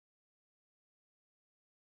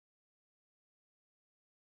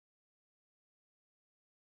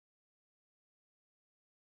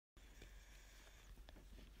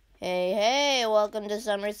Hey, welcome to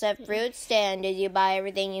Somerset Fruit Stand. Did you buy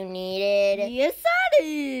everything you needed? Yes, I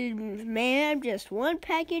did, ma'am. Just one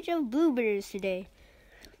package of blueberries today.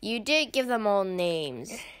 You did give them all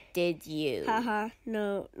names, did you? Haha,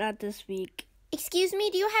 no, not this week. Excuse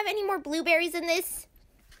me, do you have any more blueberries in this?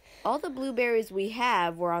 All the blueberries we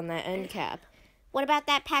have were on that end cap. What about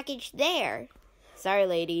that package there? Sorry,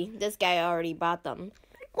 lady. This guy already bought them.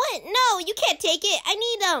 What? No, you can't take it. I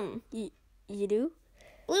need them. You do?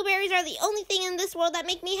 Blueberries are the only thing in this world that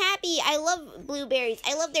make me happy. I love blueberries.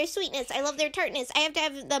 I love their sweetness. I love their tartness. I have to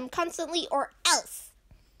have them constantly or else.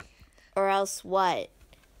 Or else what?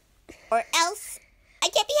 Or else I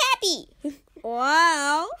can't be happy.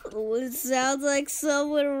 Wow, it sounds like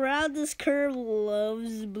someone around this curve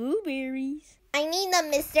loves blueberries. I need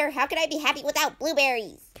them, mister. How can I be happy without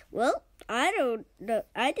blueberries? Well, I don't know.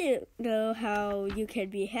 I didn't know how you can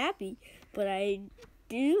be happy, but I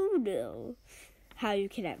do know how you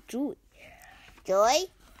can have joy. Joy?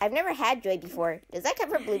 I've never had joy before. Does that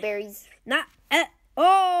come from blueberries? Not at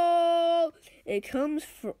all. It comes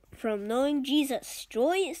from knowing Jesus.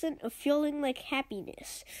 Joy isn't a feeling like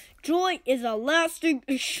happiness. Joy is a lasting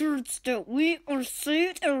assurance that we are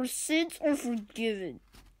saved and our sins are forgiven.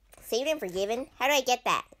 Saved and forgiven? How do I get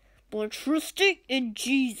that? By trusting in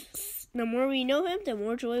Jesus. The more we know him, the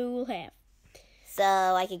more joy we will have. So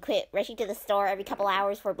I can quit rushing to the store every couple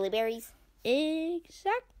hours for blueberries?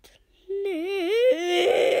 Exactly.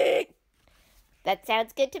 That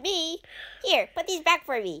sounds good to me. Here, put these back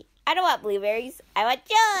for me. I don't want blueberries. I want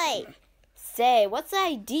joy. Say, what's the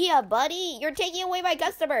idea, buddy? You're taking away my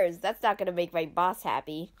customers. That's not going to make my boss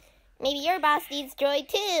happy. Maybe your boss needs joy,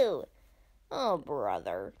 too. Oh,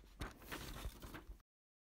 brother.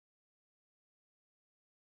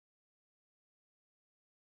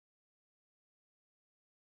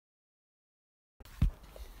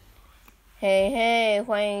嘿，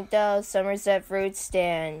欢迎到 Somerset Fruit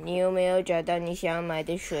Stand。你有没有找到你想买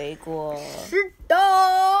的水果？是的，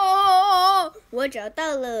我找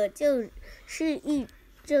到了，就是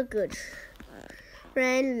这个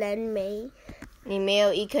蓝莓。你没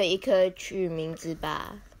有一颗一颗取名字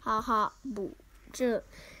吧？哈哈，不，这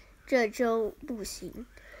周不行。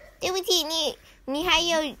对不起，你还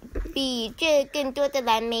有比这更多的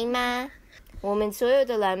蓝莓吗？我们所有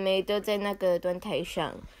的蓝莓都在那个端台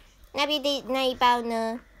上。那边的那一包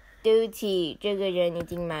呢？对不起，这个人已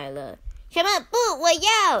经买了。什么？不，我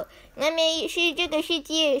要！蓝莓是这个世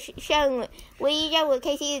界上唯一让我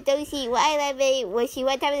开心的东西。我爱蓝莓，我喜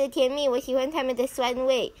欢它们的甜蜜，我喜欢它们的酸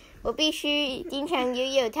味。我必须经常拥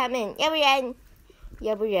有它们，要不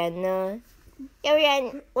然呢？要不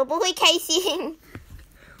然我不会开心。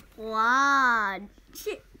哇，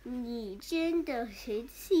你真的很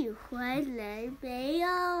喜欢蓝莓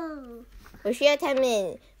哦！我需要它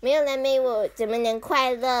们，没有蓝莓我怎么能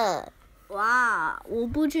快乐？哇，我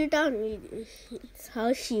不知道你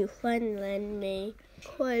好喜欢蓝莓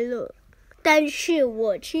快乐，但是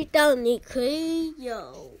我知道你可以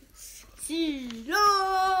有喜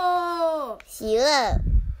乐。喜乐？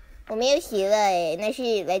我没有喜乐诶，那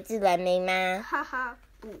是来自蓝莓吗？哈哈，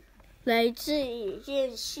不，来自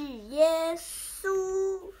认识耶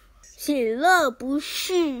稣。喜乐不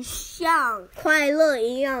是像快乐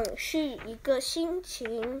一样，是一个心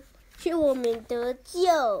情，是我们得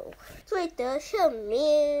救、罪得赦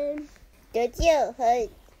免。得救和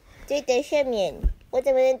罪得赦免，我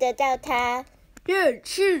怎么能得到它？认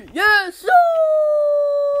识耶稣，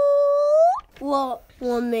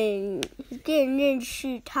我们更认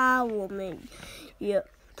识他，我们有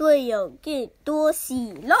更多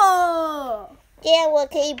喜乐。这样我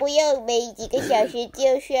可以不用每几个小时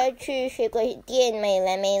就需要去水果店买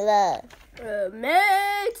蓝莓了。没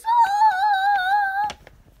错，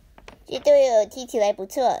这对我听起来不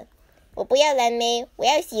错。我不要蓝莓，我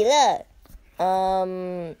要喜乐。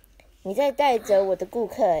你在带走我的顾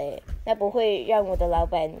客诶，那不会让我的老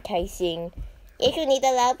板开心。也许你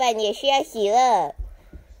的老板也需要喜乐。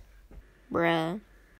Bruh。